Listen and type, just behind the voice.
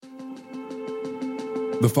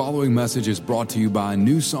The following message is brought to you by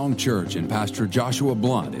New Song Church and Pastor Joshua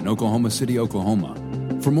Blunt in Oklahoma City, Oklahoma.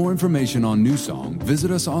 For more information on New Song,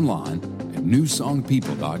 visit us online at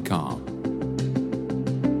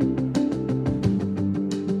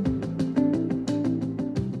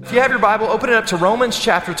newsongpeople.com. If you have your Bible, open it up to Romans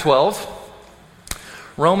chapter 12.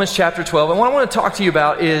 Romans chapter 12. And what I want to talk to you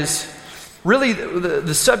about is really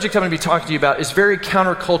the subject I'm going to be talking to you about is very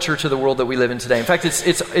counterculture to the world that we live in today. In fact,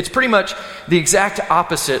 it's pretty much the exact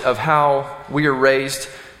opposite of how we are raised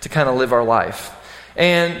to kind of live our life.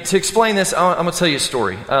 And to explain this, I'm going to tell you a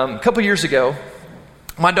story. A couple years ago,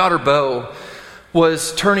 my daughter Bo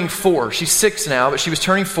was turning 4. She's 6 now, but she was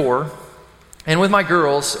turning 4. And with my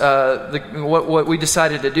girls, what we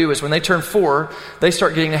decided to do is when they turn 4, they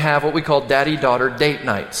start getting to have what we call daddy-daughter date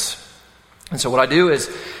nights. And so what I do is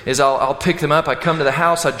I'll pick them up. I come to the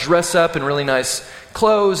house. I dress up in really nice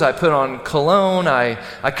clothes. I put on cologne. I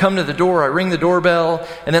come to the door. I ring the doorbell.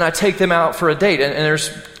 And then I take them out for a date. And there's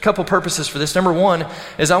a couple purposes for this. Number one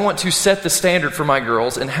is I want to set the standard for my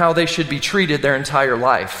girls and how they should be treated their entire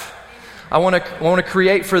life. I want to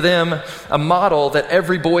create for them a model that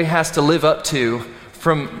every boy has to live up to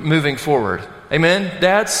from moving forward. Amen,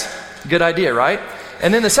 dads? Good idea, right?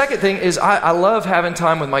 And then the second thing is I love having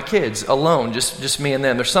time with my kids alone, just me and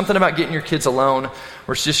them. There's something about getting your kids alone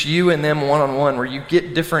where it's just you and them one-on-one, where you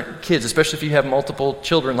get different kids, especially if you have multiple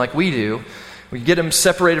children like we do. We get them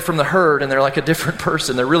separated from the herd and they're like a different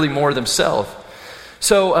person. They're really more themselves.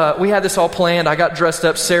 So we had this all planned. I got dressed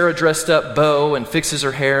up. Sarah dressed up Bo and fixes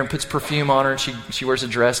her hair and puts perfume on her, and she wears a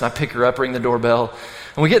dress, and I pick her up, ring the doorbell.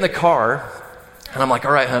 And we get in the car. And I'm like,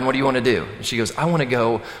 all right, hon, what do you want to do? And she goes, I want to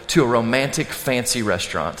go to a romantic, fancy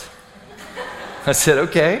restaurant. I said,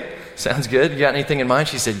 okay, sounds good. You got anything in mind?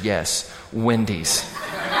 She said, yes, Wendy's.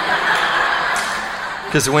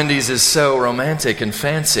 Because Wendy's is so romantic and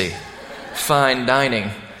fancy. Fine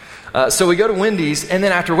dining. So we go to Wendy's, and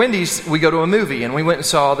then after Wendy's, we go to a movie. And we went and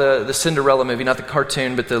saw the Cinderella movie, not the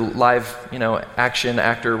cartoon, but the live, action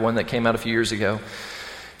actor one that came out a few years ago.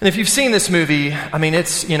 And if you've seen this movie, I mean,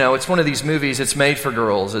 it's one of these movies, it's made for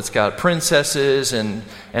girls. It's got princesses and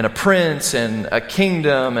a prince and a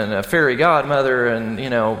kingdom and a fairy godmother and,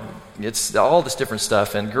 it's all this different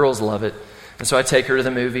stuff, and girls love it. And so I take her to the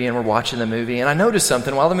movie, and we're watching the movie, and I noticed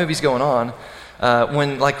something while the movie's going on.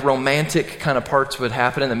 When like romantic kind of parts would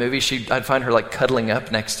happen in the movie, I'd find her like cuddling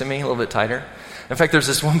up next to me a little bit tighter. In fact, there's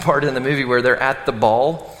this one part in the movie where they're at the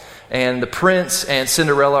ball, and the prince and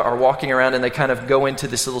Cinderella are walking around, and they kind of go into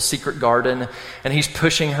this little secret garden, and he's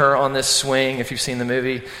pushing her on this swing, if you've seen the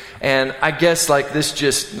movie. And I guess like this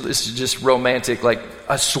is just romantic, like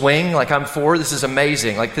a swing, like I'm 4, this is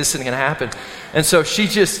amazing, like this isn't going to happen. And so she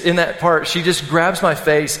just, in that part, she just grabs my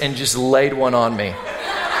face and just laid one on me.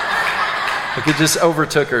 Like it just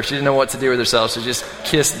overtook her. She didn't know what to do with herself, so she just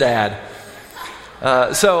kissed Dad.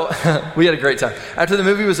 So we had a great time. After the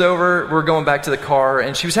movie was over, we're going back to the car,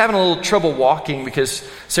 and she was having a little trouble walking because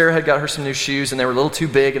Sarah had got her some new shoes, and they were a little too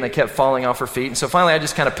big, and they kept falling off her feet. And so finally I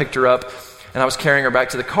just kind of picked her up, and I was carrying her back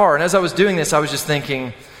to the car. And as I was doing this, I was just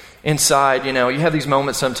thinking inside, you have these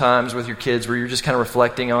moments sometimes with your kids where you're just kind of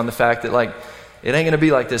reflecting on the fact that, like, it ain't going to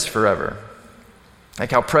be like this forever.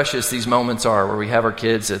 Like how precious these moments are where we have our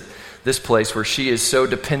kids at this place where she is so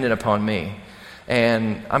dependent upon me.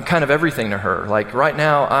 And I'm kind of everything to her. Like right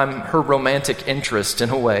now, I'm her romantic interest in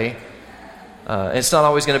a way. It's not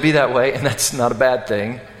always going to be that way, and that's not a bad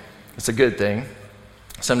thing. It's a good thing.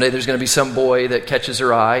 Someday there's going to be some boy that catches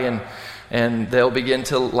her eye, and they'll begin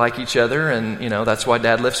to like each other, and that's why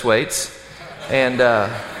Dad lifts weights, and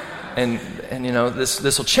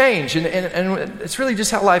this will change, and it's really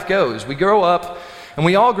just how life goes. We grow up. And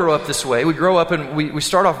we all grow up this way. We grow up and we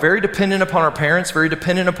start off very dependent upon our parents, very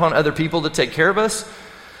dependent upon other people to take care of us.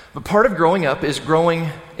 But part of growing up is growing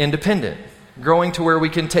independent, growing to where we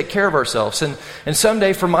can take care of ourselves. And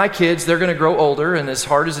someday for my kids, they're going to grow older, and as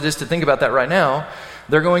hard as it is to think about that right now,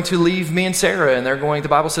 they're going to leave me and Sarah, and the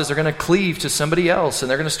Bible says they're going to cleave to somebody else, and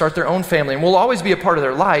they're going to start their own family. And we'll always be a part of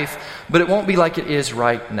their life, but it won't be like it is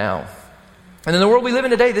right now. And in the world we live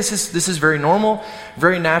in today, this is very normal,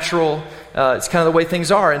 very natural. It's kind of the way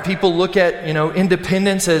things are. And people look at,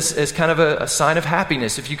 independence as kind of a sign of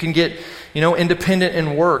happiness. If you can get, independent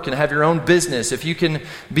in work and have your own business, if you can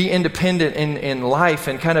be independent in life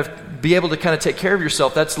and kind of be able to kind of take care of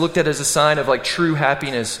yourself, that's looked at as a sign of like true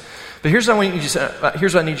happiness. But here's what I need you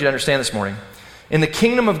to understand this morning. In the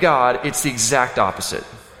kingdom of God, it's the exact opposite.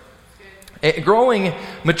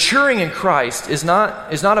 Maturing in Christ is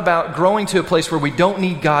not about growing to a place where we don't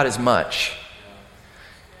need God as much.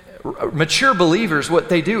 Mature believers, what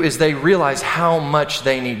they do is they realize how much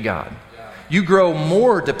they need God. You grow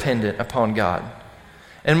more dependent upon God.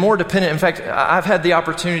 and more dependent. In fact, I've had the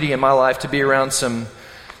opportunity in my life to be around some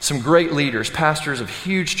great leaders, pastors of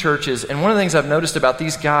huge churches. And one of the things I've noticed about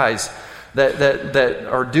these guys that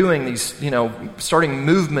are doing these, starting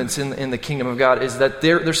movements in the kingdom of God is that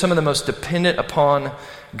they're some of the most dependent upon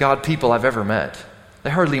God people I've ever met. They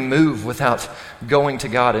hardly move without going to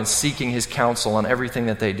God and seeking His counsel on everything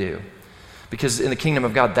that they do. Because in the kingdom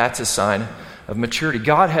of God, that's a sign of maturity.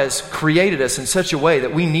 God has created us in such a way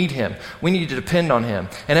that we need Him. We need to depend on Him.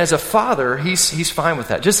 And as a father, He's fine with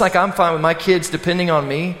that. Just like I'm fine with my kids depending on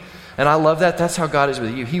me, and I love that. That's how God is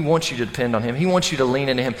with you. He wants you to depend on Him. He wants you to lean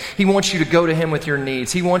into Him. He wants you to go to Him with your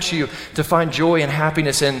needs. He wants you to find joy and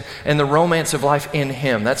happiness and the romance of life in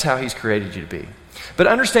Him. That's how He's created you to be. But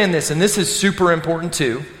understand this, and this is super important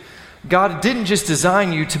too. God didn't just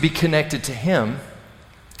design you to be connected to Him.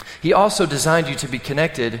 He also designed you to be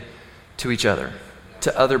connected to each other,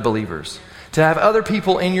 to other believers, to have other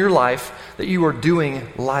people in your life that you are doing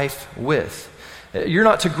life with. You're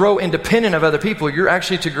not to grow independent of other people. You're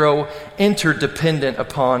actually to grow interdependent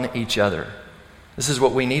upon each other. This is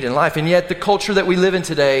what we need in life. And yet the culture that we live in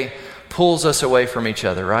today pulls us away from each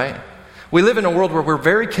other, right? We live in a world where we're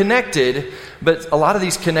very connected, but a lot of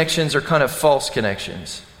these connections are kind of false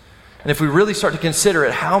connections. And if we really start to consider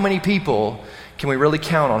it, how many people can we really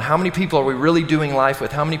count on? How many people are we really doing life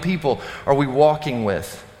with? How many people are we walking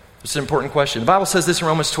with? It's an important question. The Bible says this in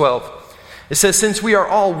Romans 12. It says, since we are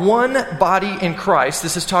all one body in Christ,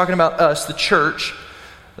 this is talking about us, the church.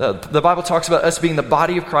 The Bible talks about us being the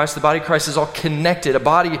body of Christ. The body of Christ is all connected. A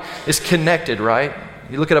body is connected, right?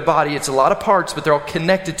 You look at a body, it's a lot of parts, but they're all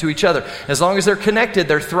connected to each other. As long as they're connected,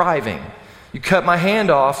 they're thriving. You cut my hand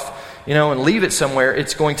off, and leave it somewhere,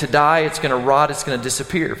 it's going to die, it's going to rot, it's going to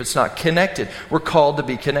disappear if it's not connected. We're called to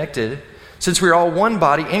be connected. Since we're all one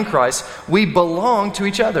body in Christ, we belong to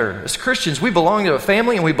each other. As Christians, we belong to a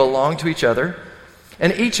family and we belong to each other.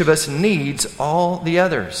 And each of us needs all the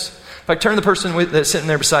others. In fact, turn to the person that's sitting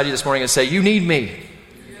there beside you this morning and say, you need me.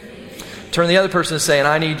 Turn to the other person and say, and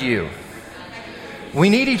I need you. We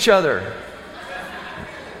need each other.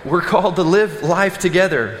 We're called to live life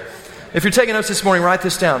together. If you're taking notes this morning, write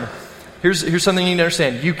this down. Here's something you need to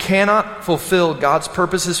understand. You cannot fulfill God's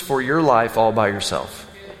purposes for your life all by yourself.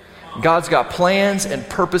 God's got plans and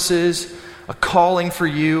purposes, a calling for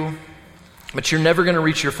you, but you're never going to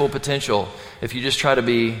reach your full potential if you just try to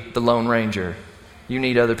be the Lone Ranger. You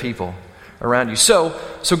need other people around you. So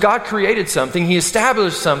God created something. He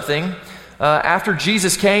established something. After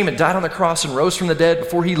Jesus came and died on the cross and rose from the dead,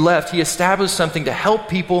 before He left, He established something to help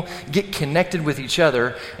people get connected with each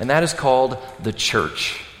other, and that is called the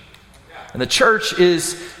church. And the church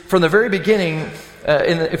is, from the very beginning,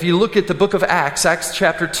 if you look at the book of Acts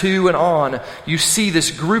chapter 2 and on, you see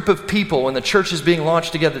this group of people, when the church is being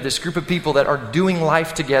launched together, this group of people that are doing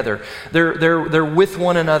life together. They're with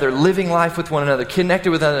one another, living life with one another,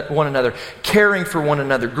 connected with one another, caring for one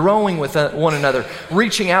another, growing with one another,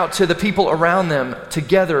 reaching out to the people around them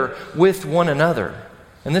together with one another.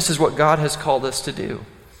 And this is what God has called us to do.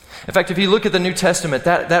 In fact, if you look at the New Testament,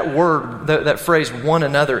 that word, that phrase, one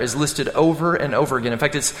another, is listed over and over again. In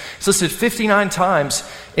fact, it's listed 59 times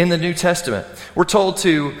in the New Testament. We're told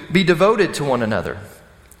to be devoted to one another.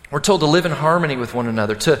 We're told to live in harmony with one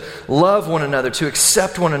another, to love one another, to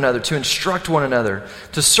accept one another, to instruct one another,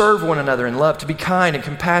 to serve one another in love, to be kind and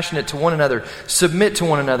compassionate to one another, submit to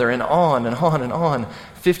one another, and on and on and on.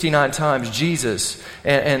 59 times Jesus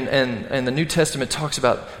and the New Testament talks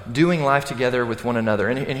about doing life together with one another.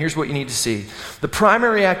 And here's what you need to see. The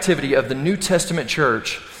primary activity of the New Testament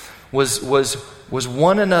church was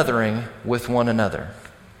one anothering with one another.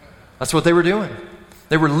 That's what they were doing.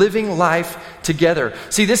 They were living life together.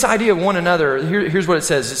 See, this idea of one another, here's what it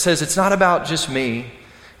says. It says it's not about just me,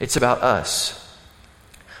 it's about us.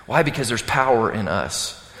 Why? Because there's power in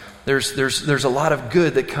us. There's a lot of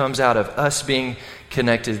good that comes out of us being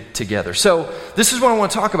connected together. So this is what I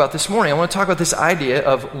want to talk about this morning. I want to talk about this idea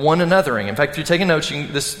of one anothering. In fact, if you're taking notes,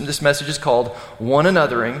 this message is called One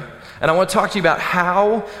Anothering. And I want to talk to you about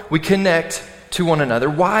how we connect to one another,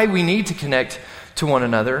 why we need to connect to one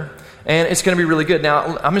another. And it's going to be really good.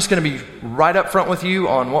 Now, I'm just going to be right up front with you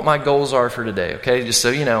on what my goals are for today, okay? Just so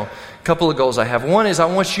you know, a couple of goals I have. One is I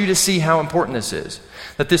want you to see how important this is.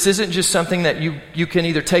 That this isn't just something that you can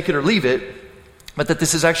either take it or leave it, but that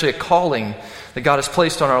this is actually a calling that God has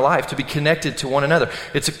placed on our life to be connected to one another.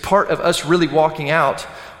 It's a part of us really walking out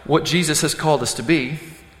what Jesus has called us to be,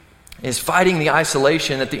 is fighting the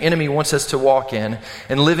isolation that the enemy wants us to walk in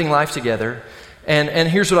and living life together. And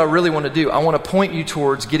here's what I really want to do. I want to point you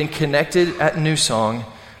towards getting connected at New Song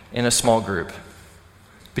in a small group.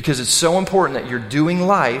 Because it's so important that you're doing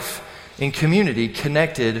life in community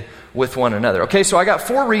connected with one another. Okay, so I got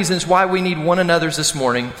 4 reasons why we need one another's this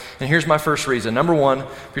morning, and here's my first reason. Number 1,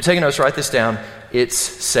 if you're taking notes, write this down. It's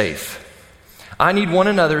safe. I need one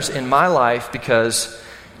another's in my life because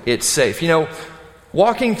it's safe. You know,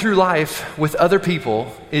 walking through life with other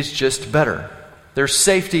people is just better. There's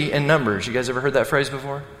safety in numbers. You guys ever heard that phrase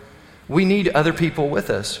before? We need other people with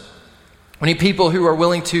us. We need people who are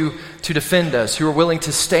willing to defend us, who are willing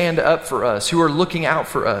to stand up for us, who are looking out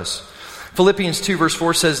for us. Philippians 2 verse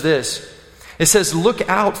 4 says this. It says, look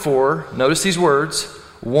out for, notice these words,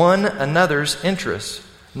 one another's interests,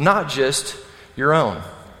 not just your own.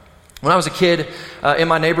 When I was a kid in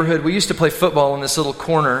my neighborhood, we used to play football in this little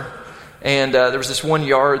corner. And there was this one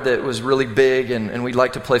yard that was really big, and we'd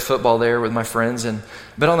like to play football there with my friends.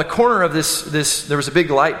 But on the corner of this, there was a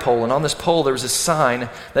big light pole, and on this pole there was a sign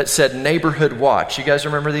that said Neighborhood Watch. You guys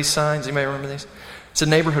remember these signs? Anybody remember these? It's a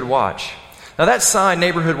Neighborhood Watch. Now that sign,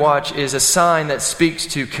 Neighborhood Watch, is a sign that speaks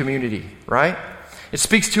to community, right? It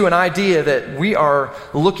speaks to an idea that we are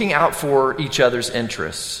looking out for each other's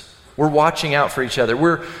interests. We're watching out for each other.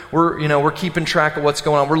 We're keeping track of what's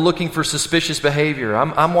going on. We're looking for suspicious behavior.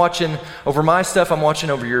 I'm watching over my stuff. I'm watching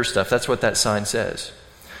over your stuff. That's what that sign says.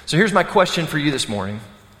 So here's my question for you this morning.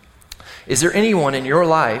 Is there anyone in your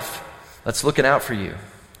life that's looking out for you?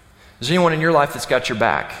 Is there anyone in your life that's got your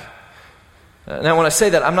back? Now, when I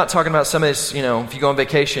say that, I'm not talking about somebody that's, if you go on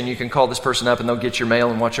vacation, you can call this person up and they'll get your mail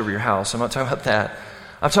and watch over your house. I'm not talking about that.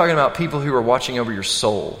 I'm talking about people who are watching over your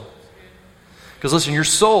soul. Because listen, your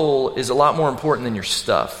soul is a lot more important than your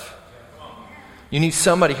stuff. You need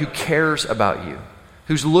somebody who cares about you,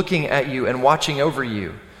 who's looking at you and watching over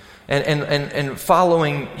you and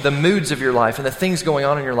following the moods of your life and the things going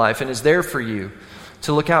on in your life and is there for you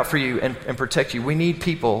to look out for you and protect you. We need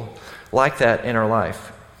people like that in our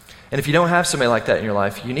life. And if you don't have somebody like that in your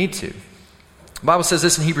life, you need to. The Bible says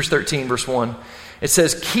this in Hebrews 13, verse 1. It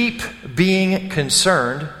says, keep being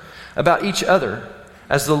concerned about each other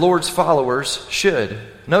as the Lord's followers should.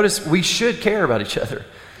 Notice, we should care about each other.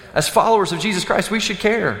 As followers of Jesus Christ, we should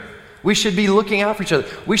care. We should be looking out for each other.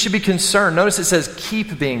 We should be concerned. Notice it says,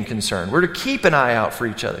 keep being concerned. We're to keep an eye out for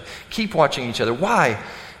each other. Keep watching each other. Why?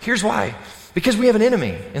 Here's why. Because we have an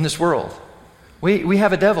enemy in this world. We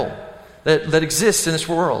have a devil that exists in this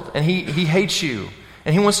world. And he hates you.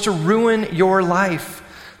 And he wants to ruin your life.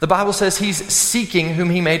 The Bible says he's seeking whom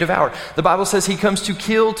he may devour. The Bible says he comes to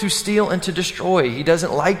kill, to steal, and to destroy. He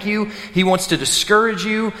doesn't like you. He wants to discourage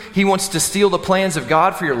you. He wants to steal the plans of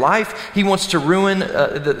God for your life. He wants to ruin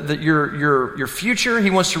your future. He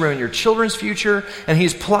wants to ruin your children's future. And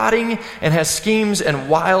he's plotting and has schemes and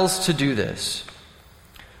wiles to do this.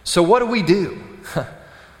 So what do we do?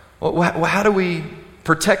 How do we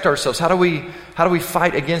protect ourselves? How do we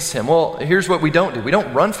fight against him? Well, here's what we don't do. We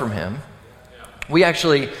don't run from him. We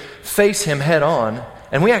actually face him head on,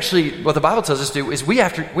 and what the Bible tells us to do is we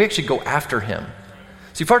actually go after him.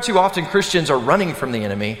 See, far too often Christians are running from the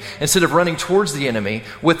enemy instead of running towards the enemy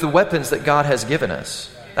with the weapons that God has given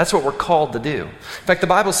us. That's what we're called to do. In fact, the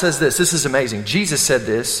Bible says this. This is amazing. Jesus said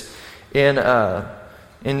this in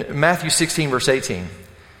Matthew 16, verse 18.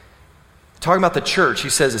 Talking about the church, he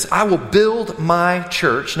says this, I will build my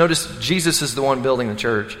church. Notice Jesus is the one building the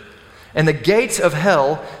church. And the gates of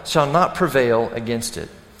hell shall not prevail against it.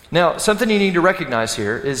 Now, something you need to recognize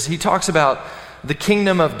here is he talks about the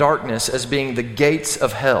kingdom of darkness as being the gates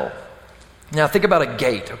of hell. Now, think about a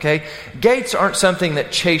gate, okay? Gates aren't something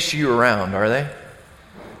that chase you around, are they?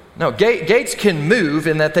 No, gates can move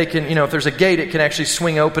in that they can, if there's a gate, it can actually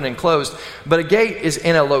swing open and closed. But a gate is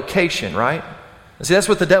in a location, right? See, that's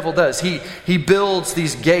what the devil does. He builds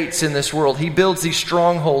these gates in this world. He builds these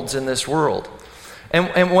strongholds in this world.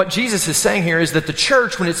 And what Jesus is saying here is that the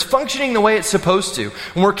church, when it's functioning the way it's supposed to,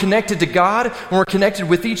 when we're connected to God, when we're connected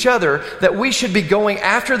with each other, that we should be going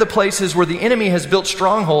after the places where the enemy has built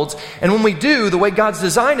strongholds. And when we do, the way God's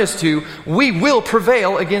designed us to, we will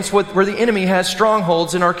prevail against where the enemy has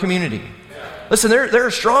strongholds in our community. Listen, there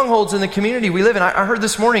are strongholds in the community we live in. I heard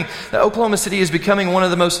this morning that Oklahoma City is becoming one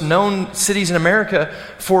of the most known cities in America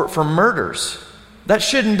for murders. That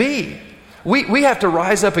shouldn't be. We have to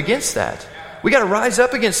rise up against that. We got to rise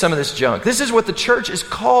up against some of this junk. This is what the church is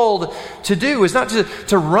called to do, is not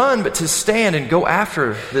to run, but to stand and go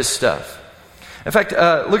after this stuff. In fact,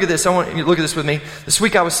 look at this. I want you to look at this with me. This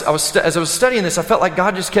week, as I was studying this, I felt like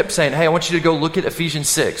God just kept saying, hey, I want you to go look at Ephesians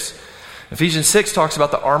 6. Ephesians 6 talks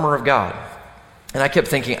about the armor of God. And I kept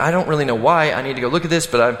thinking, I don't really know why I need to go look at this,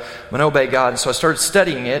 but I'm going to obey God. And so I started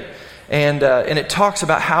studying it, and it talks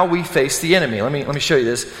about how we face the enemy. Let me show you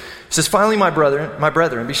this. It says, finally, my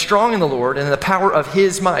brethren, be strong in the Lord and in the power of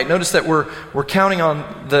his might. Notice that we're counting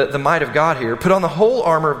on the might of God here. Put on the whole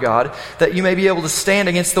armor of God that you may be able to stand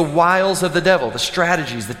against the wiles of the devil, the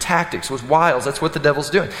strategies, the tactics. With wiles, that's what the devil's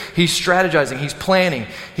doing. He's strategizing, he's planning.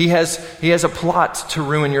 He has a plot to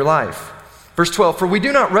ruin your life. Verse 12, for we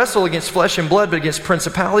do not wrestle against flesh and blood, but against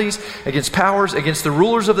principalities, against powers, against the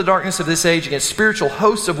rulers of the darkness of this age, against spiritual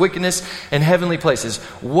hosts of wickedness in heavenly places.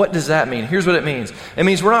 What does that mean? Here's what it means. It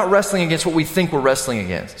means we're not wrestling against what we think we're wrestling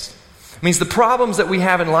against. It means the problems that we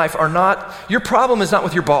have in life are not, your problem is not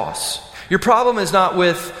with your boss. Your problem is not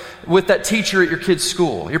with that teacher at your kid's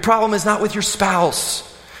school. Your problem is not with your spouse.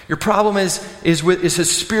 Your problem is a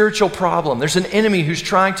spiritual problem. There's an enemy who's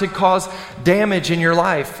trying to cause damage in your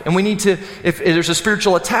life. And we need to, if there's a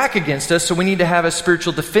spiritual attack against us, so we need to have a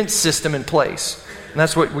spiritual defense system in place. And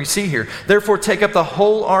that's what we see here. Therefore, take up the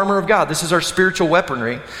whole armor of God. This is our spiritual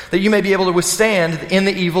weaponry, that you may be able to withstand in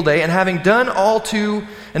the evil day, and having done all to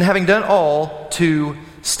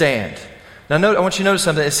stand. Now, note, I want you to notice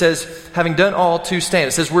something. It says, having done all to stand.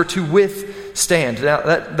 It says we're to withstand. Now,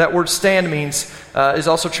 that word stand means, is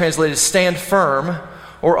also translated stand firm,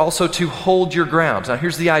 or also to hold your ground. Now,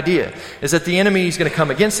 here's the idea, is that the enemy is going to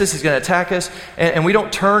come against us, he's going to attack us, and we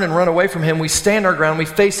don't turn and run away from him. We stand our ground, we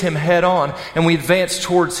face him head on, and we advance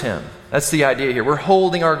towards him. That's the idea here. We're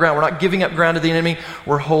holding our ground. We're not giving up ground to the enemy,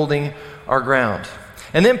 we're holding our ground.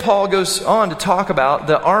 And then Paul goes on to talk about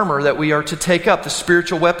the armor that we are to take up, the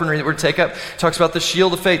spiritual weaponry that we're to take up. He talks about the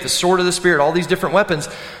shield of faith, the sword of the Spirit, all these different weapons.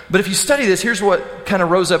 But if you study this, here's what kind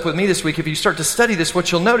of rose up with me this week. If you start to study this,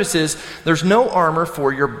 what you'll notice is there's no armor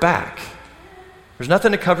for your back. There's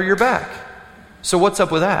nothing to cover your back. So what's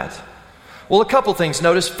up with that? Well, a couple things.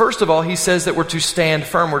 Notice, first of all, he says that we're to stand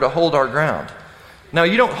firm, we're to hold our ground. Now,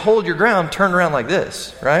 you don't hold your ground turned around like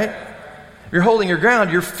this, right? You're holding your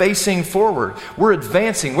ground, you're facing forward. We're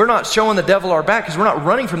advancing. We're not showing the devil our back because we're not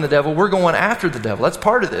running from the devil. We're going after the devil. That's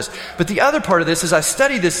part of this. But the other part of this, as I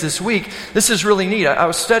studied this week, this is really neat. I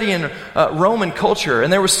was studying Roman culture,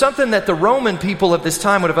 and there was something that the Roman people of this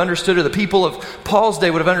time would have understood, or the people of Paul's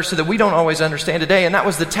day would have understood, that we don't always understand today, and that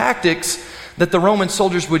was the tactics that the Roman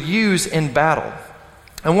soldiers would use in battle.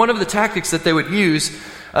 And one of the tactics that they would use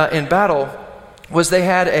in battle was they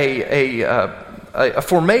had a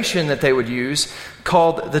formation that they would use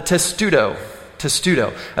called the testudo.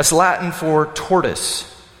 That's Latin for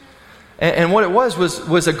tortoise. And what it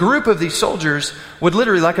was a group of these soldiers would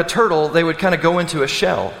literally, like a turtle, they would kind of go into a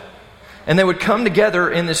shell. And they would come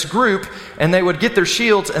together in this group, and they would get their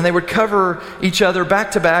shields, and they would cover each other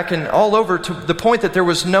back to back and all over, to the point that there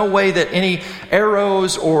was no way that any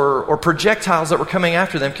arrows or projectiles that were coming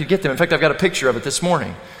after them could get them. In fact, I've got a picture of it this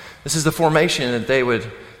morning. This is the formation that they would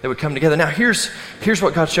come together. Now, here's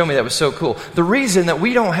what God showed me that was so cool. The reason that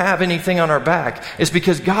we don't have anything on our back is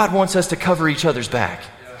because God wants us to cover each other's back.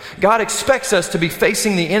 God expects us to be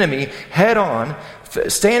facing the enemy head on,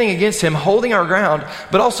 standing against him, holding our ground,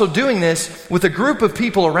 but also doing this with a group of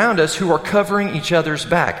people around us who are covering each other's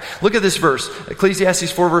back. Look at this verse,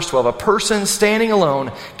 Ecclesiastes 4, verse 12. A person standing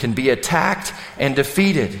alone can be attacked and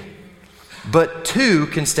defeated, but two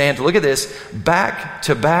can stand, look at this, back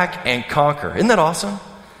to back and conquer. Isn't that awesome?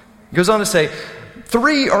 It goes on to say,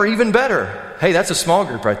 three are even better. Hey, that's a small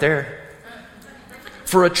group right there.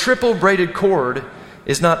 For a triple braided cord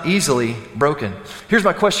is not easily broken. Here's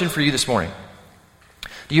my question for you this morning.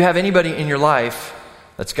 Do you have anybody in your life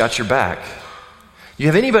that's got your back? Do you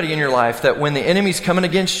have anybody in your life that when the enemy's coming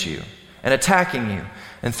against you and attacking you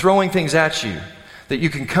and throwing things at you, that you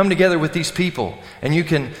can come together with these people and you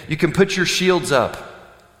can put your shields up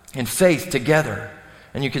in faith together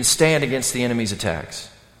and you can stand against the enemy's attacks?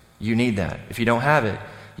 You need that. If you don't have it,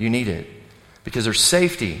 you need it. Because there's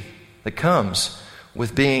safety that comes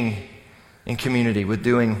with being in community, with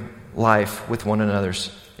doing life with one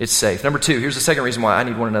another's. It's safe. Number two, here's the second reason why I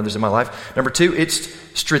need one another's in my life. Number two, it's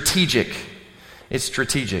strategic. It's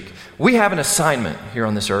strategic. We have an assignment here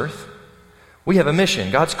on this earth. We have a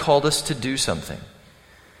mission. God's called us to do something.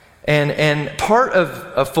 And part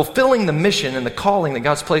of fulfilling the mission and the calling that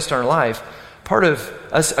God's placed in our life, part of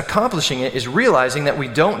us accomplishing it is realizing that we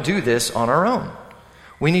don't do this on our own.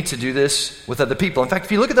 We need to do this with other people. In fact,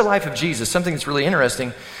 if you look at the life of Jesus, something that's really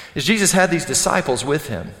interesting is Jesus had these disciples with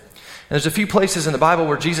him. And there's a few places in the Bible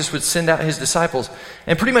where Jesus would send out his disciples.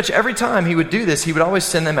 And pretty much every time he would do this, he would always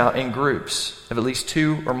send them out in groups of at least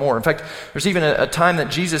two or more. In fact, there's even a time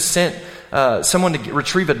that Jesus sent someone to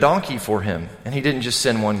retrieve a donkey for him. And he didn't just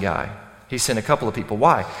send one guy. He sent a couple of people.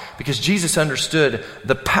 Why? Because Jesus understood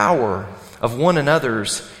the power of one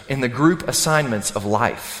another's in the group assignments of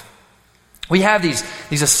life. We have these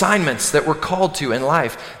assignments that we're called to in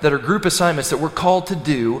life that are group assignments that we're called to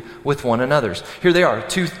do with one another. Here they are,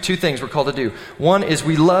 two things we're called to do. One is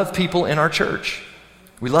we love people in our church.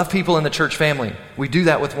 We love people in the church family. We do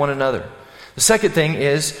that with one another. The second thing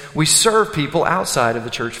is we serve people outside of the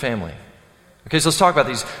church family. Okay, so let's talk about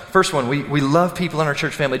these. First one, we love people in our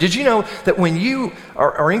church family. Did you know that when you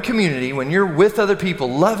are in community, when you're with other people,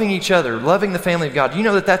 loving each other, loving the family of God, you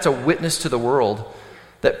know that that's a witness to the world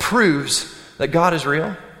that proves that God is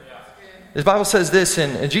real? The Bible says this,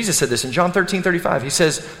 and Jesus said this in John 13:35. He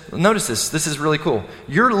says, notice this is really cool.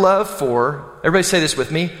 Your love for, everybody say this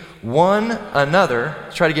with me, one another,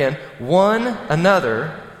 let's try it again, one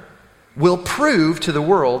another will prove to the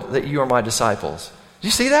world that you are my disciples. Do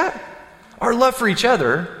you see that? Our love for each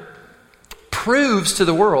other proves to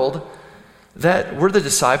the world that we're the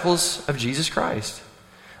disciples of Jesus Christ.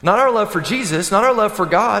 Not our love for Jesus, not our love for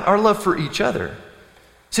God, our love for each other.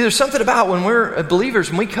 See, there's something about when we're believers,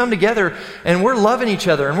 when we come together and we're loving each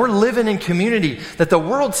other and we're living in community, that the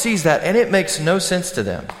world sees that and it makes no sense to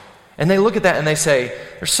them. And they look at that and they say,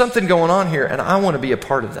 there's something going on here and I want to be a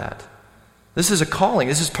part of that. This is a calling.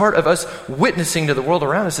 This is part of us witnessing to the world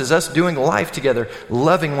around us, is us doing life together,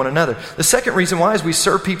 loving one another. The second reason why is we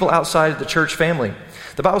serve people outside of the church family.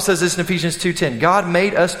 The Bible says this in Ephesians 2:10. God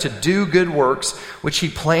made us to do good works, which He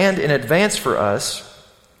planned in advance for us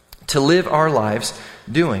to live our lives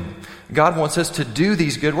doing. God wants us to do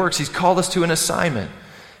these good works. He's called us to an assignment.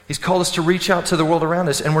 He's called us to reach out to the world around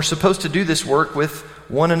us, and we're supposed to do this work with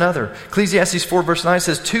one another. Ecclesiastes 4 verse 9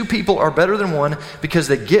 says, 2 people are better than one because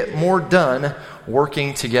they get more done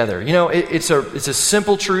working together. You know, it's a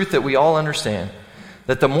simple truth that we all understand,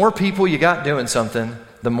 that the more people you got doing something,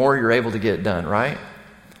 the more you're able to get done, right?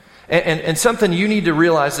 And something you need to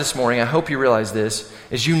realize this morning, I hope you realize this,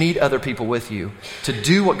 is you need other people with you to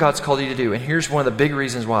do what God's called you to do. And here's one of the big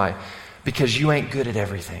reasons why. Because you ain't good at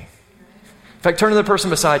everything. In fact, turn to the person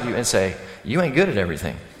beside you and say, you ain't good at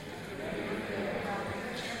everything.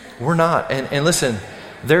 We're not. And listen,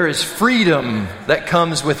 there is freedom that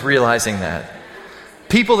comes with realizing that.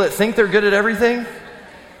 People that think they're good at everything,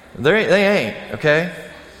 they ain't, okay?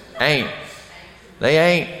 They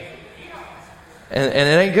ain't. And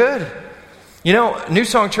it ain't good. You know, New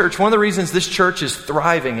Song Church, one of the reasons this church is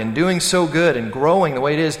thriving and doing so good and growing the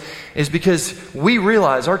way it is because we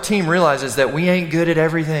realize, our team realizes that we ain't good at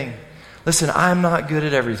everything. Listen, I'm not good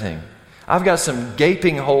at everything. I've got some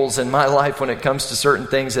gaping holes in my life when it comes to certain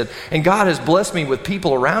things, and God has blessed me with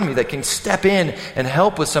people around me that can step in and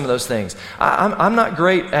help with some of those things. I'm not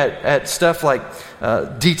great at stuff like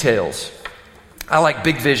details. I like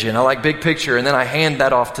big vision. I like big picture. And then I hand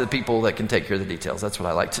that off to the people that can take care of the details. That's what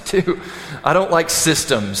I like to do. I don't like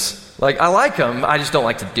systems. Like, I like them. I just don't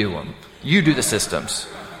like to do them. You do the systems.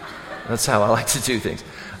 That's how I like to do things.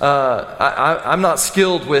 I'm not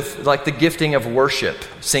skilled with, like, the gifting of worship,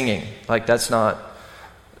 singing. Like, that's not...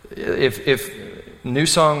 If New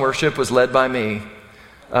Song worship was led by me,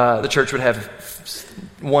 the church would have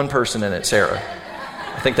one person in it, Sarah.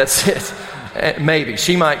 I think that's it. Maybe.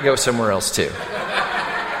 She might go somewhere else too.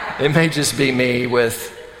 It may just be me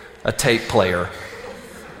with a tape player.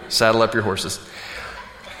 Saddle up your horses.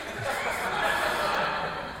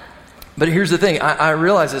 But here's the thing. I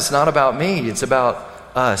realize it's not about me. It's about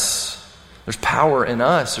us. There's power in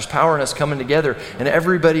us. There's power in us coming together and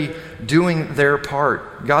everybody doing their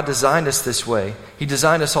part. God designed us this way. He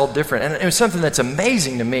designed us all different. And it was something that's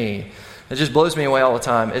amazing to me. It just blows me away all the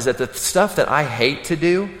time, is that the stuff that I hate to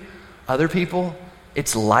do, other people,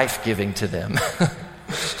 it's life-giving to them.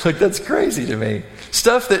 Like, that's crazy to me.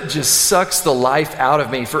 Stuff that just sucks the life out of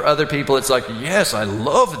me for other people, it's like, yes, I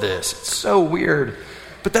love this. It's so weird.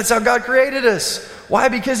 But that's how God created us. Why?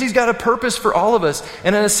 Because He's got a purpose for all of us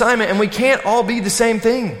and an assignment, and we can't all be the same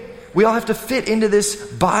thing. We all have to fit into this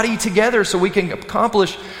body together so we can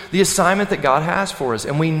accomplish the assignment that God has for us,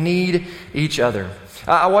 and we need each other.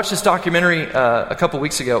 I watched this documentary a couple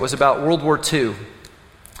weeks ago. It was about World War II.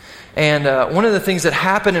 And one of the things that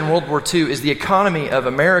happened in World War II is the economy of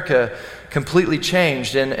America completely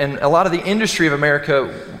changed. And a lot of the industry of America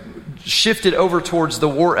shifted over towards the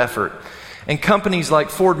war effort. And companies like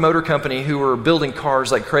Ford Motor Company, who were building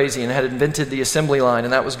cars like crazy and had invented the assembly line,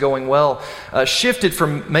 and that was going well, shifted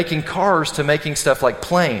from making cars to making stuff like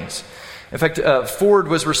planes. In fact, Ford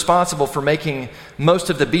was responsible for making most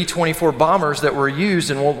of the B-24 bombers that were used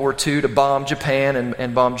in World War II to bomb Japan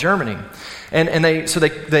and bomb Germany. And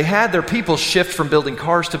they had their people shift from building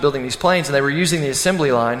cars to building these planes, and they were using the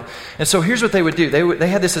assembly line. And so here's what they would do. They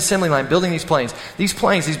had this assembly line building these planes. These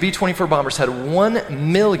planes, these B-24 bombers, had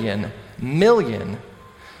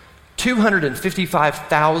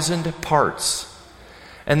 1,255,000 parts.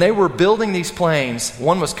 And they were building these planes.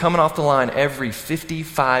 One was coming off the line every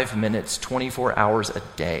 55 minutes, 24 hours a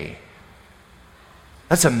day.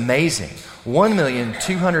 That's amazing.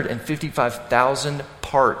 1,255,000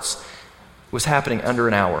 parts was happening under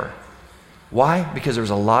an hour. Why? Because there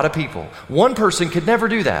was a lot of people. One person could never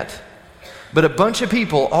do that. But a bunch of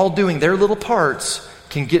people all doing their little parts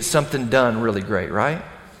can get something done really great, right?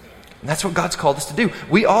 And that's what God's called us to do.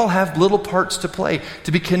 We all have little parts to play,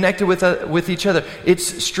 to be connected with each other.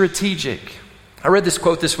 It's strategic. I read this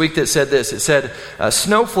quote this week that said this. It said,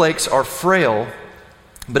 snowflakes are frail,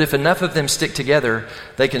 but if enough of them stick together,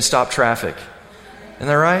 they can stop traffic. Isn't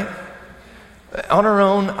that right? On our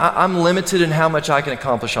own, I'm limited in how much I can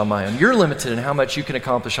accomplish on my own. You're limited in how much you can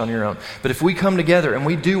accomplish on your own. But if we come together and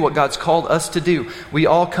we do what God's called us to do, we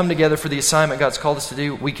all come together for the assignment God's called us to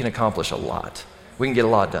do, we can accomplish a lot. We can get a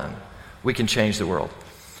lot done. We can change the world.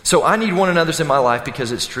 So I need one another's in my life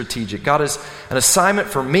because it's strategic. God has an assignment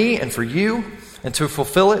for me and for you, and to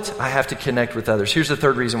fulfill it, I have to connect with others. Here's the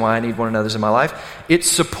third reason why I need one another's in my life. It's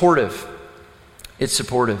supportive. It's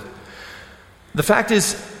supportive. The fact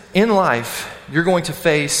is, in life, you're going to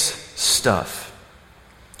face stuff.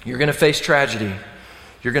 You're going to face tragedy.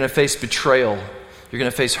 You're going to face betrayal. You're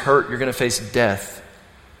going to face hurt. You're going to face death.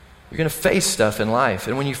 You're going to face stuff in life.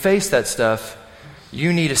 And when you face that stuff,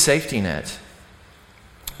 you need a safety net.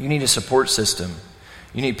 You need a support system.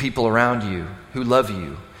 You need people around you who love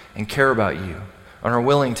you and care about you and are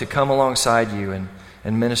willing to come alongside you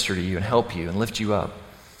and minister to you and help you and lift you up.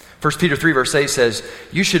 1 Peter 3 verse 8 says,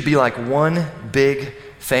 you should be like one big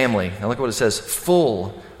family. Now look what it says,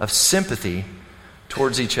 full of sympathy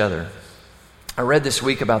towards each other. I read this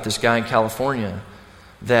week about this guy in California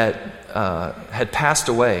that had passed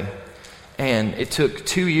away, and it took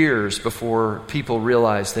 2 years before people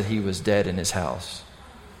realized that he was dead in his house.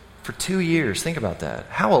 For 2 years, think about that.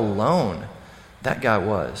 How alone that guy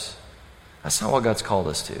was. That's not what God's called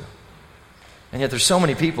us to. And yet there's so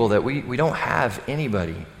many people that we don't have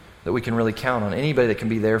anybody that we can really count on, anybody that can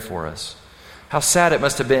be there for us. How sad it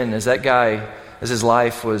must have been as that guy, as his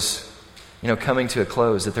life was, coming to a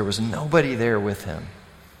close, that there was nobody there with him.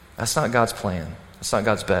 That's not God's plan. That's not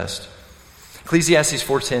God's best. Ecclesiastes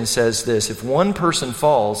 4:10 says this, if one person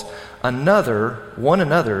falls, one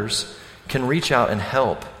another's can reach out and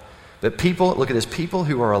help. But people, look at this, people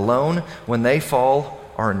who are alone when they fall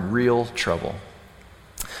are in real trouble.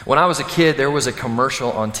 When I was a kid, there was a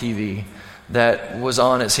commercial on TV that was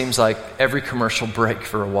on, it seems like, every commercial break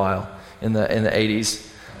for a while in the 80s.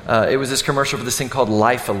 It was this commercial for this thing called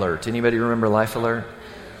Life Alert. Anybody remember Life Alert?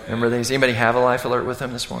 Remember these? Anybody have a Life Alert with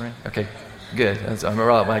them this morning? Okay, good.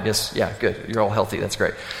 I guess, yeah, good. You're all healthy. That's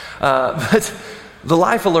great. But the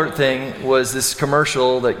Life Alert thing was this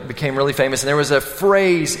commercial that became really famous, and there was a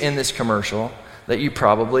phrase in this commercial that you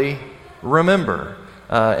probably remember.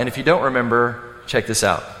 And if you don't remember, check this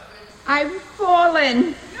out. I've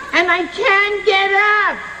fallen, and I can't get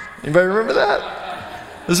up. Anybody remember that?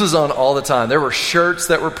 This was on all the time. There were shirts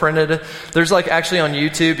that were printed. There's actually on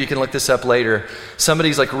YouTube, you can look this up later.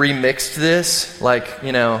 Somebody's remixed this, like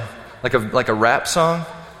a rap song.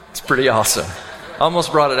 It's pretty awesome.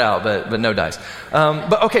 Almost brought it out, but no dice.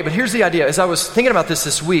 But here's the idea. As I was thinking about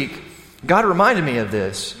this week, God reminded me of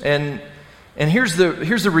this. And here's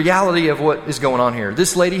the reality of what is going on here.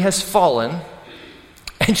 This lady has fallen,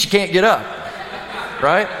 and she can't get up,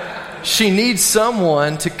 right? She needs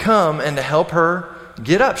someone to come and to help her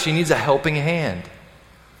get up. She needs a helping hand.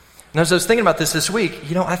 And as I was thinking about this week,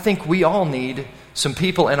 I think we all need some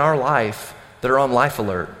people in our life that are on life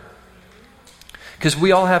alert. Because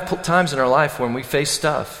we all have times in our life when we face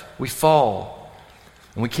stuff. We fall,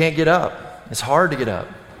 and we can't get up. It's hard to get up.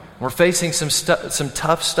 We're facing some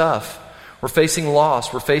tough stuff. We're facing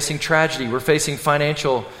loss. We're facing tragedy. We're facing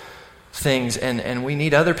financial things. And we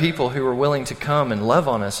need other people who are willing to come and love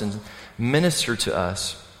on us and minister to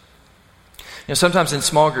us. Sometimes in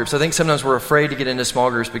small groups, I think sometimes we're afraid to get into small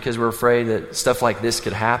groups because we're afraid that stuff like this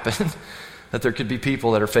could happen. That there could be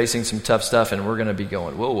people that are facing some tough stuff, and we're going to be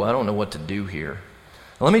going, whoa, I don't know what to do here.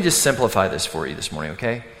 Now, let me just simplify this for you this morning,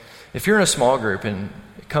 okay? If you're in a small group and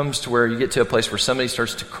it comes to where you get to a place where somebody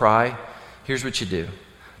starts to cry, here's what you do.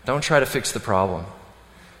 Don't try to fix the problem.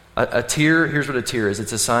 A tear, here's what a tear is.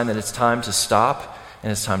 It's a sign that it's time to stop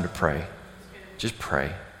and it's time to pray. Just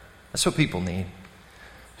pray. That's what people need.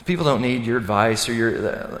 People don't need your advice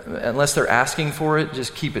unless they're asking for it,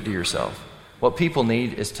 just keep it to yourself. What people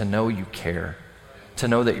need is to know you care, to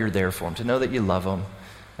know that you're there for them, to know that you love them,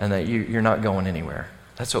 and that you're not going anywhere.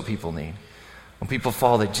 That's what people need. When people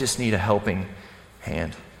fall, they just need a helping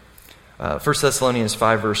hand. 1 Thessalonians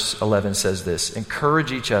 5 verse 11 says this,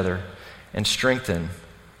 encourage each other and strengthen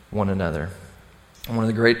one another. And one of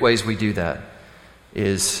the great ways we do that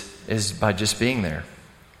is by just being there.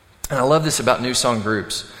 And I love this about New Song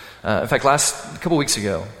groups. In fact, a couple weeks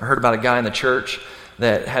ago, I heard about a guy in the church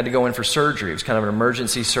that had to go in for surgery. It was kind of an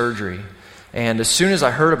emergency surgery. And as soon as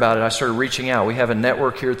I heard about it, I started reaching out. We have a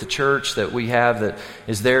network here at the church that we have that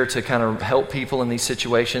is there to kind of help people in these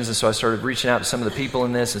situations. And so I started reaching out to some of the people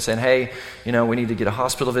in this and saying, hey, we need to get a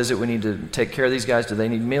hospital visit. We need to take care of these guys. Do they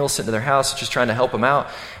need meals sent to their house? Just trying to help them out.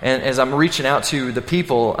 And as I'm reaching out to the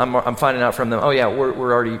people, I'm finding out from them, oh yeah,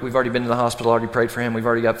 we've already been to the hospital, already prayed for him. We've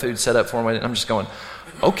already got food set up for him. And I'm just going,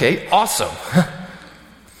 okay, awesome.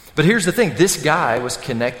 But here's the thing. This guy was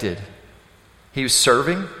connected. He was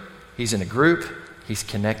serving. He's in a group. He's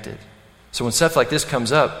connected. So when stuff like this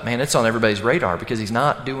comes up, man, it's on everybody's radar because he's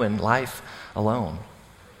not doing life alone.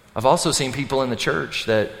 I've also seen people in the church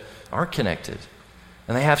that aren't connected.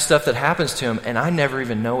 And they have stuff that happens to them, and I never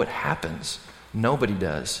even know it happens. Nobody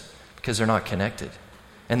does because they're not connected.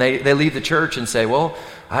 And they leave the church and say, well,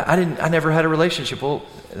 I never had a relationship. Well,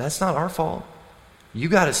 that's not our fault. You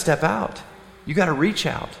got to step out. You got to reach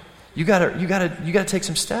out. You got to take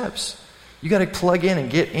some steps. You got to plug in and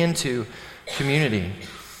get into community.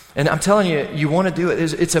 And I'm telling you, you want to do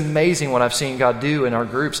it. It's amazing what I've seen God do in our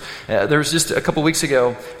groups. There was just a couple weeks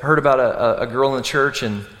ago, I heard about a girl in the church,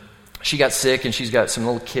 and she got sick, and she's got some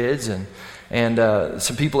little kids, and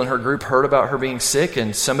some people in her group heard about her being sick,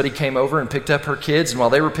 and somebody came over and picked up her kids, and while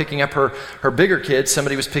they were picking up her bigger kids,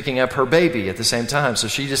 somebody was picking up her baby at the same time. So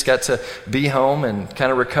she just got to be home and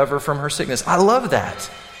kind of recover from her sickness. I love that.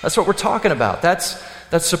 That's what we're talking about. That's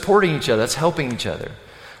supporting each other. That's helping each other.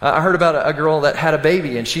 I heard about a girl that had a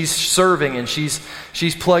baby, and she's serving, and she's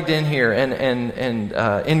plugged in here and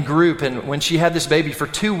in group. And when she had this baby for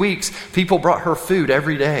 2 weeks, people brought her food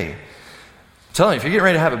every day. I'm telling you, if you're getting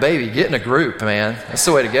ready to have a baby, get in a group, man. That's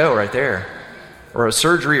the way to go right there. Or a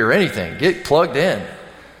surgery or anything. Get plugged in.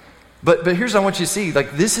 But here's what I want you to see.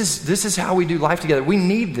 Like, this is how we do life together. We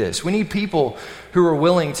need this. We need people who are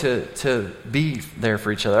willing to be there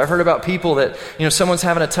for each other. I've heard about people that, someone's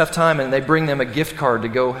having a tough time and they bring them a gift card to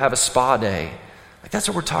go have a spa day. Like, that's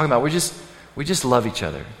what we're talking about. We just love each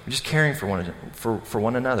other. We're just caring for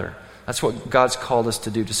one another. That's what God's called us to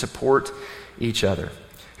do, to support each other.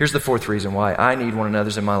 Here's the fourth reason why I need one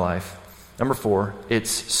another's in my life. Number 4, it's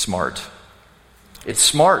smart. It's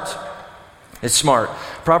smart. It's smart.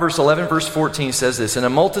 Proverbs 11 verse 14 says this, in a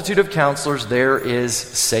multitude of counselors there is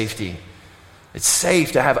safety. It's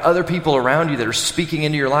safe to have other people around you that are speaking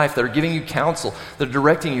into your life, that are giving you counsel, that are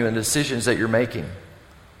directing you in decisions that you're making.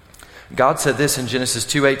 God said this in Genesis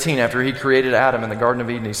 2:18 after he created Adam in the Garden of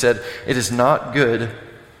Eden. He said, it is not good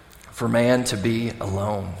for man to be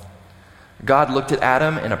alone. God looked at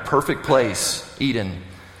Adam in a perfect place, Eden,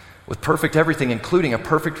 with perfect everything, including a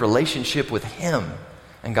perfect relationship with him.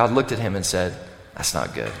 And God looked at him and said, that's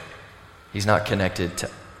not good. He's not connected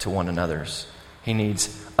to one another's. He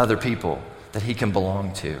needs other people that he can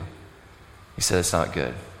belong to. He said, it's not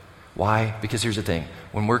good. Why? Because here's the thing.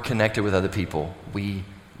 When we're connected with other people, we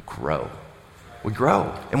grow. We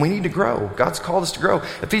grow, and we need to grow. God's called us to grow.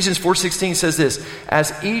 Ephesians 4:16 says this,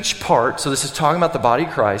 as each part, so this is talking about the body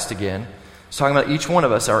of Christ again, it's talking about each one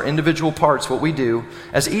of us, our individual parts, what we do.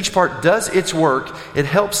 As each part does its work, it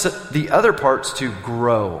helps the other parts to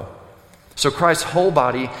grow. So Christ's whole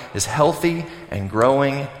body is healthy and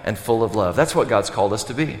growing and full of love. That's what God's called us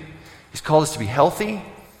to be. He's called us to be healthy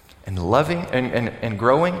and loving and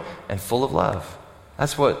growing and full of love.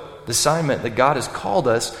 That's what the assignment that God has called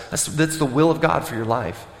us, that's the will of God for your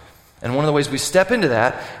life. And one of the ways we step into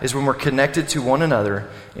that is when we're connected to one another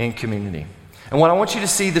in community. And what I want you to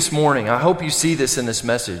see this morning, I hope you see this in this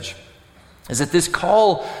message, is that this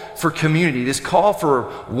call for community, this call for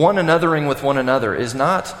one anothering with one another is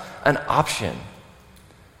not an option.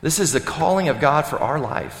 This is the calling of God for our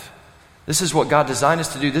life. This is what God designed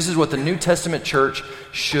us to do. This is what the New Testament church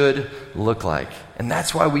should look like. And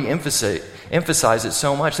that's why we emphasize it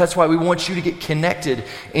so much. That's why we want you to get connected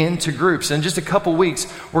into groups. In just a couple weeks,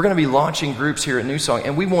 we're going to be launching groups here at New Song,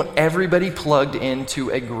 and we want everybody plugged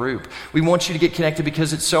into a group. We want you to get connected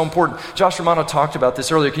because it's so important. Josh Romano talked about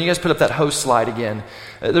this earlier. Can you guys put up that host slide again?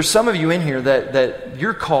 There's some of you in here that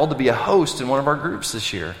you're called to be a host in one of our groups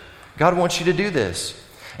this year. God wants you to do this.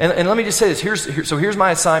 And let me just say this. Here's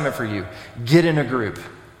my assignment for you. Get in a group.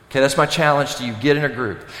 Okay, that's my challenge to you. Get in a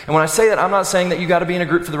group. And when I say that, I'm not saying that you got to be in a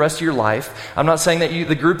group for the rest of your life. I'm not saying that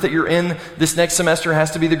the group that you're in this next semester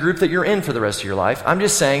has to be the group that you're in for the rest of your life. I'm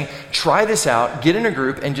just saying, try this out, get in a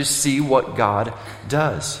group, and just see what God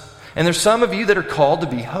does. And there's some of you that are called to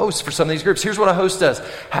be hosts for some of these groups. Here's what a host does.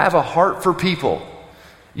 Have a heart for people.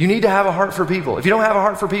 You need to have a heart for people. If you don't have a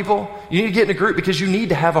heart for people, you need to get in a group because you need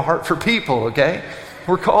to have a heart for people, okay?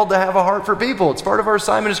 We're called to have a heart for people. It's part of our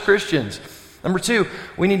assignment as Christians. Number 2,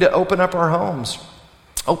 we need to open up our homes.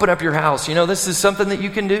 Open up your house. You know, this is something that you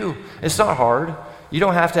can do. It's not hard. You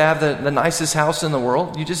don't have to have the nicest house in the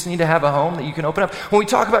world. You just need to have a home that you can open up. When we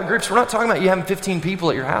talk about groups, we're not talking about you having 15 people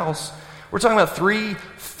at your house. We're talking about 3,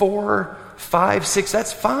 4, 5, 6.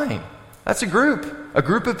 That's fine. That's a group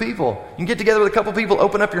of people. You can get together with a couple people,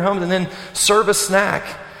 open up your home, and then serve a snack.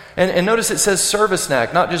 And notice it says serve a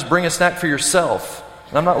snack, not just bring a snack for yourself.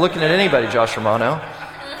 And I'm not looking at anybody, Josh Romano.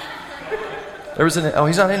 He's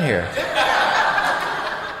not in here.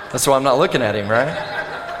 That's why I'm not looking at him, right?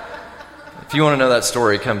 If you want to know that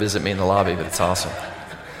story, come visit me in the lobby, but it's awesome.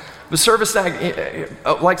 But serve a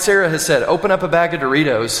snack, like Sarah has said, open up a bag of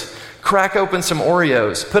Doritos, crack open some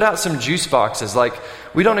Oreos, put out some juice boxes. Like,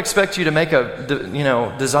 we don't expect you to make a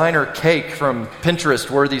designer cake from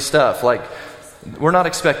Pinterest-worthy stuff. Like, we're not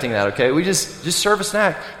expecting that, okay? We just serve a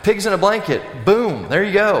snack. Pigs in a blanket, boom, there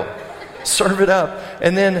you go. Serve it up.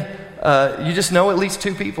 And then you just know at least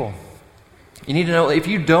 2 people. You need to know, if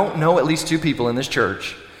you don't know at least 2 people in this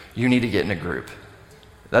church, you need to get in a group.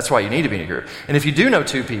 That's why you need to be in a group. And if you do know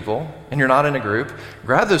 2 people and you're not in a group,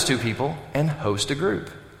 grab those 2 people and host a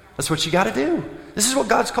group. That's what you got to do. This is what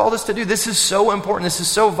God's called us to do. This is so important. This is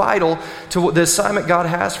so vital to the assignment God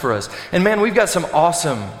has for us. And man, we've got some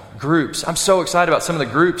awesome groups. I'm so excited about some of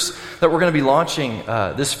the groups that we're going to be launching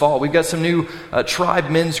this fall. We've got some new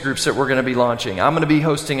tribe men's groups that we're going to be launching. I'm going to be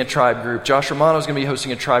hosting a tribe group. Josh Romano is going to be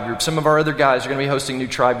hosting a tribe group. Some of our other guys are going to be hosting new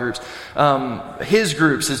tribe groups. His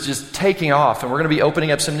groups is just taking off, and we're going to be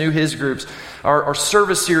opening up some new his groups. Our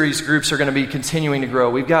service series groups are going to be continuing to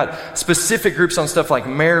grow. We've got specific groups on stuff like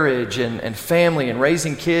marriage and family and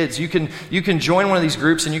raising kids. You can join one of these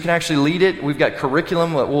groups and you can actually lead it. We've got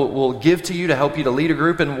curriculum that we'll give to you to help you to lead a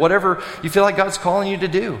group and whatever you feel like God's calling you to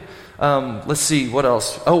do. Let's see, what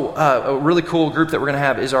else? A really cool group that we're going to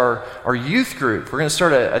have is our youth group. We're going to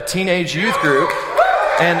start a teenage youth group.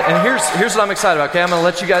 And here's what I'm excited about, okay? I'm going to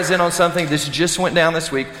let you guys in on something. This just went down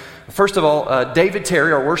this week. First of all, David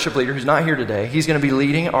Terry, our worship leader, who's not here today, he's going to be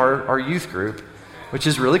leading our youth group, which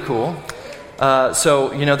is really cool. So,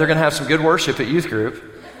 they're going to have some good worship at youth group.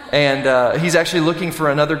 And he's actually looking for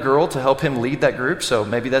another girl to help him lead that group. So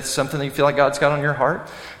maybe that's something that you feel like God's got on your heart.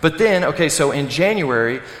 But then, so in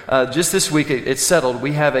January, just this week, it's settled.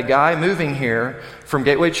 We have a guy moving here from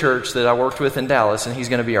Gateway Church that I worked with in Dallas, and he's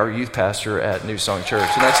going to be our youth pastor at New Song Church.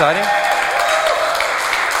 Isn't that exciting?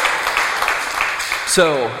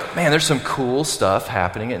 So, man, there's some cool stuff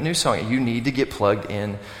happening at New Song. You need to get plugged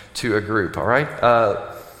in to a group, all right?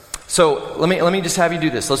 So let me just have you do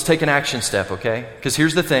this. Let's take an action step, okay? Because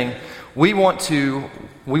here's the thing. We want to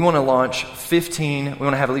launch 15, we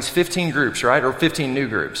want to have at least 15 groups, right? Or 15 new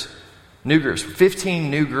groups. 15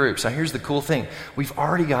 new groups. Now here's the cool thing. We've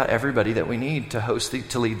already got everybody that we need to host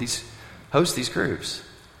these groups.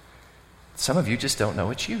 Some of you just don't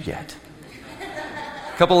know it's you yet.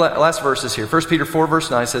 Couple last verses here. 1 Peter 4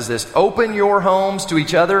 verse 9 says this: open your homes to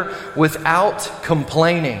each other without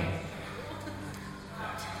complaining.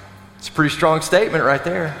 It's a pretty strong statement right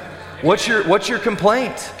there. What's your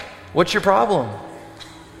complaint? What's your problem?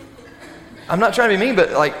 I'm not trying to be mean,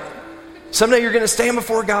 but like someday you're going to stand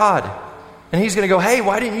before God and he's going to go, hey,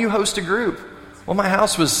 why didn't you host a group? Well, my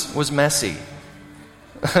house was messy.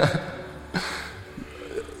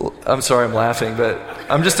 I'm sorry I'm laughing, but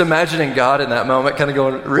I'm just imagining God in that moment kind of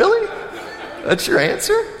going, really? That's your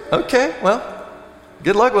answer? Okay, well,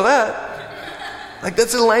 good luck with that. Like,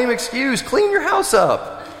 that's a lame excuse. Clean your house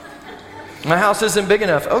up. My house isn't big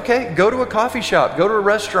enough. Okay, go to a coffee shop. Go to a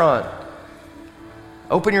restaurant.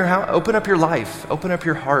 Open your house. Open up your life. Open up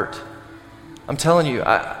your heart. I'm telling you,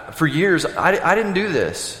 for years, I didn't do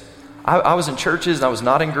this. I was in churches and I was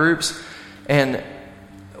not in groups. And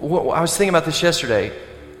I was thinking about this yesterday.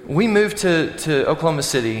 We moved to Oklahoma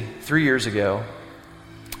City 3 years ago,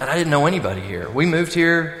 and I didn't know anybody here. We moved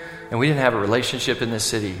here, and we didn't have a relationship in this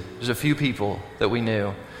city. There's a few people that we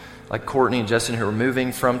knew, like Courtney and Justin, who were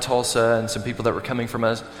moving from Tulsa, and some people that were coming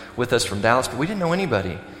with us from Dallas, but we didn't know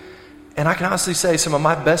anybody. And I can honestly say some of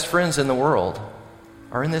my best friends in the world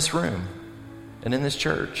are in this room and in this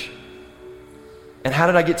church. And how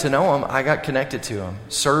did I get to know them? I got connected to them,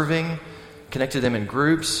 serving, connected them in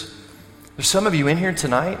groups. There's some of you in here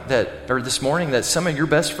tonight or this morning, that some of your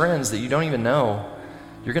best friends that you don't even know,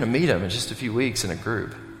 you're going to meet them in just a few weeks in a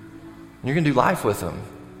group. And you're going to do life with them.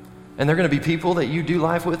 And they're going to be people that you do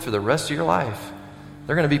life with for the rest of your life.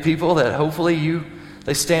 They're going to be people that hopefully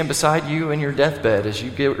they stand beside you in your deathbed as you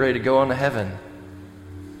get ready to go on to heaven.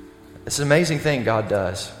 It's an amazing thing God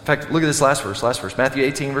does. In fact, look at this last verse. Matthew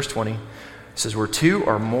 18, verse 20. It says, where two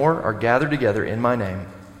or more are gathered together in my name,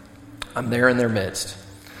 I'm there in their midst.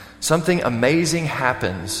 Something amazing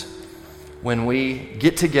happens when we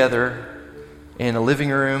get together in a living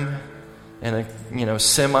room in a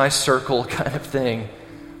semicircle kind of thing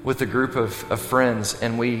with a group of friends,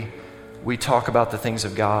 and we talk about the things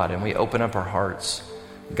of God and we open up our hearts.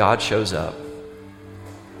 God shows up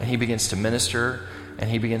and he begins to minister and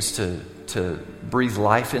he begins to breathe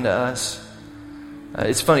life into us.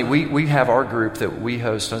 It's funny, we have our group that we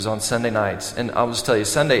host on Sunday nights, and I'll just tell you,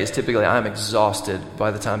 Sunday is typically, I'm exhausted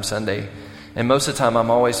by the time Sunday, and most of the time I'm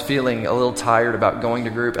always feeling a little tired about going to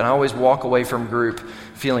group, and I always walk away from group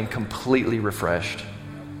feeling completely refreshed.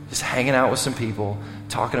 Just hanging out with some people,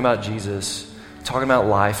 talking about Jesus, talking about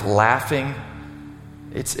life, laughing.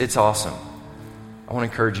 It's awesome. I want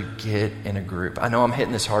to encourage you, get in a group. I know I'm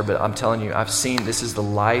hitting this hard, but I'm telling you, I've seen this is the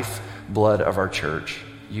life blood of our church.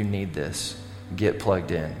 You need this. Get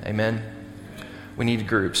plugged in. Amen? We need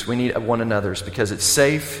groups. We need one another's because it's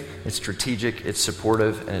safe, it's strategic, it's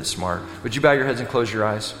supportive, and it's smart. Would you bow your heads and close your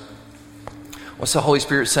eyes? What's the Holy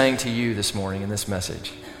Spirit saying to you this morning in this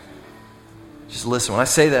message? Just listen. When I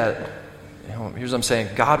say that, here's what I'm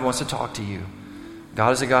saying. God wants to talk to you.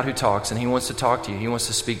 God is a God who talks, and he wants to talk to you. He wants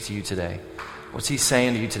to speak to you today. What's he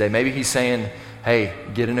saying to you today? Maybe he's saying, hey,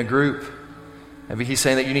 get in a group. Maybe he's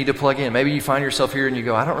saying that you need to plug in. Maybe you find yourself here and you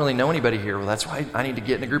go, I don't really know anybody here. Well, that's why I need to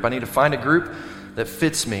get in a group. I need to find a group that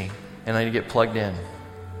fits me, and I need to get plugged in.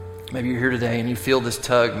 Maybe you're here today and you feel this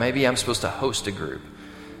tug. Maybe I'm supposed to host a group.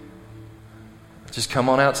 Just come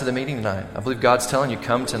on out to the meeting tonight. I believe God's telling you,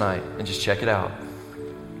 come tonight and just check it out.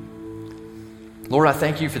 Lord, I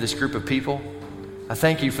thank you for this group of people. I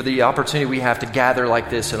thank you for the opportunity we have to gather like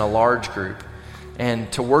this in a large group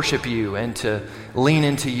and to worship you and to lean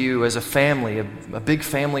into you as a family, a big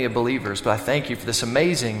family of believers. But I thank you for this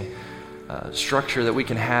amazing structure that we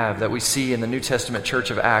can have, that we see in the New Testament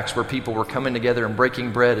church of Acts, where people were coming together and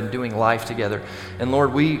breaking bread and doing life together. And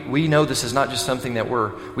Lord, we know this is not just something that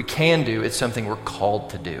we can do, it's something we're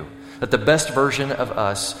called to do. That the best version of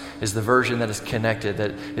us is the version that is connected,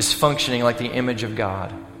 that is functioning like the image of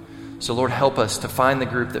God. So Lord, help us to find the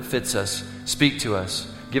group that fits us. Speak to us.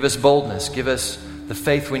 Give us boldness. Give us the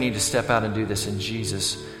faith we need to step out and do this in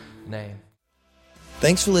Jesus' name.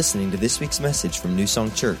 Thanks for listening to this week's message from New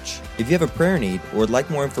Song Church. If you have a prayer need or would like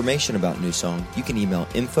more information about New Song, you can email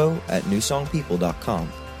info@newsongpeople.com.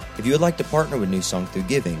 If you would like to partner with New Song through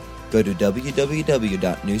giving, go to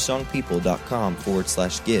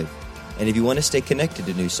www.newsongpeople.com/give. And if you want to stay connected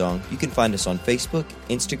to New Song, you can find us on Facebook,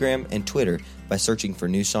 Instagram, and Twitter by searching for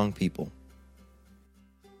New Song People.